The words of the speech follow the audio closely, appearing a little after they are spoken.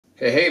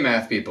Hey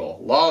math people,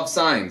 law of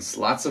sines,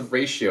 lots of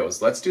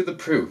ratios, let's do the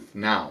proof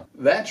now.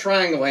 That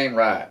triangle ain't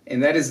right,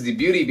 and that is the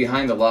beauty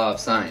behind the law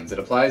of sines. It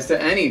applies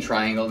to any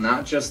triangle,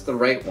 not just the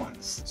right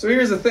ones. So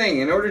here's the thing,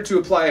 in order to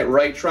apply a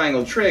right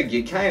triangle trig,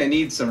 you kinda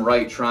need some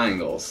right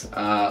triangles.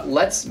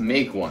 Let's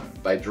make one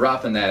by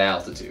dropping that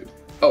altitude.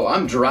 Oh,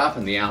 I'm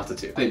dropping the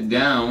altitude. Put it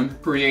down,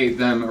 create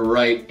them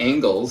right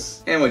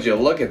angles, and would you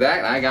look at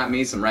that, I got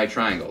me some right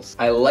triangles.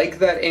 I like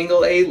that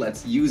angle A,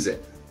 let's use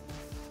it.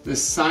 The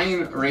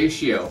sine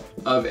ratio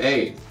of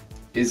A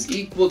is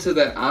equal to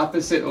that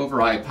opposite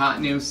over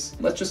hypotenuse.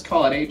 Let's just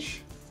call it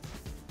H.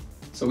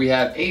 So we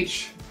have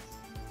H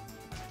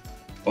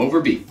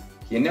over B.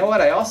 You know what?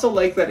 I also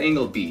like that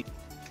angle B.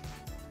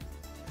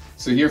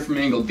 So here from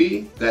angle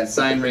B, that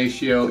sine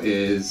ratio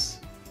is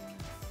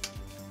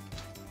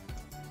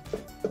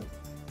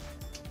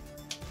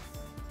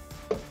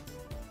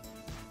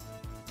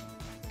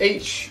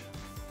H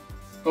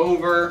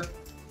over,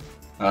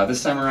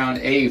 this time around,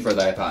 A for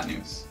the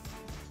hypotenuse.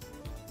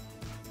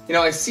 You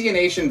know, I see an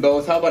H in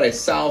both. How about I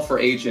solve for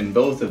H in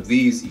both of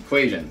these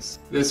equations?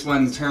 This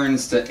one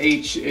turns to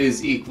H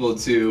is equal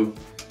to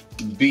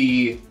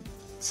B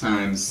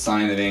times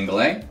sine of angle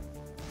A.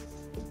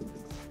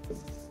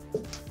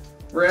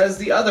 Whereas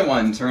the other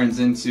one turns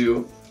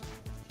into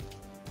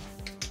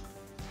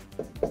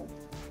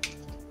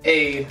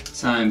A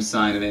times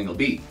sine of angle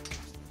B.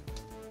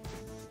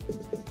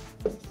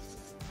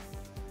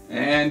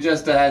 And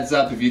just a heads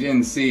up, if you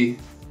didn't see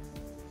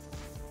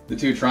the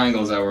two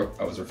triangles I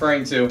was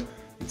referring to,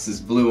 it's this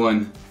blue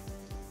one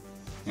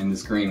and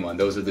this green one.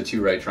 Those are the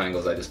two right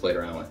triangles I just played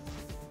around with.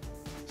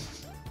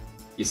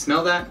 You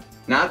smell that?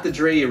 Not the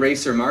Dre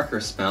eraser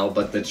marker smell,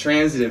 but the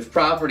transitive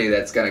property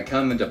that's gonna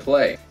come into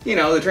play. You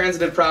know, the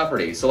transitive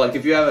property. So like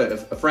if you have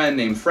a friend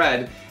named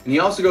Fred, and he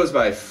also goes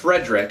by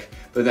Frederick,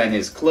 but then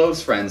his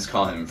close friends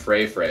call him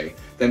Fre Fre,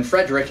 then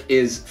Frederick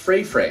is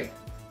Fre Fre.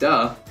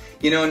 Duh.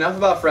 You know, enough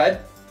about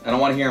Fred. I don't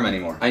want to hear him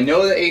anymore. I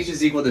know that H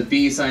is equal to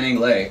B sine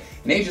angle A,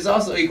 and H is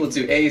also equal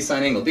to A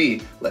sine angle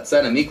B. Let's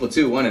set them equal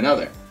to one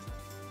another.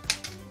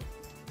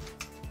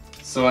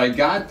 So I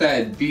got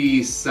that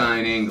B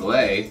sine angle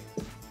A,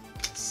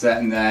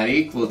 setting that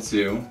equal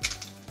to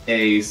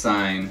A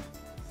sine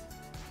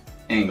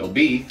angle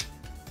B.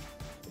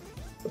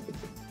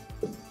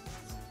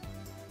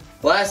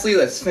 Lastly,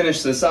 let's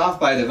finish this off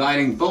by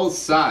dividing both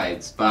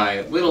sides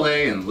by little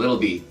a and little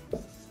b.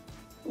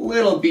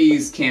 Little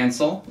b's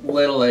cancel,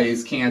 little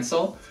a's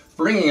cancel,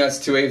 bringing us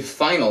to a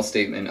final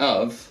statement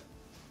of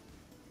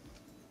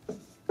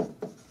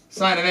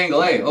sine of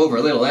angle A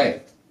over little a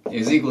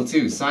is equal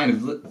to sine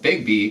of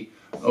big B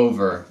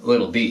over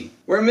little b.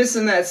 We're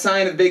missing that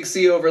sine of big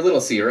C over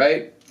little c,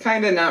 right?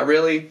 Kinda, not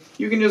really.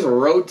 You can just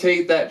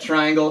rotate that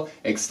triangle,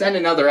 extend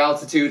another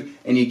altitude,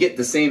 and you get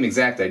the same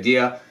exact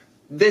idea.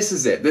 This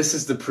is it. This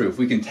is the proof.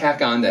 We can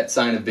tack on that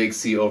sine of big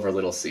C over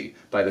little c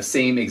by the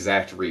same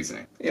exact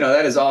reasoning. You know,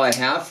 that is all I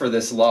have for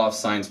this law of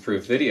sines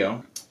proof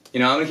video. You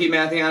know, I'm going to keep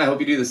mathing on. I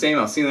hope you do the same.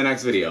 I'll see you in the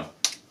next video.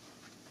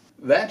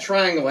 That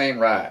triangle ain't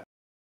right.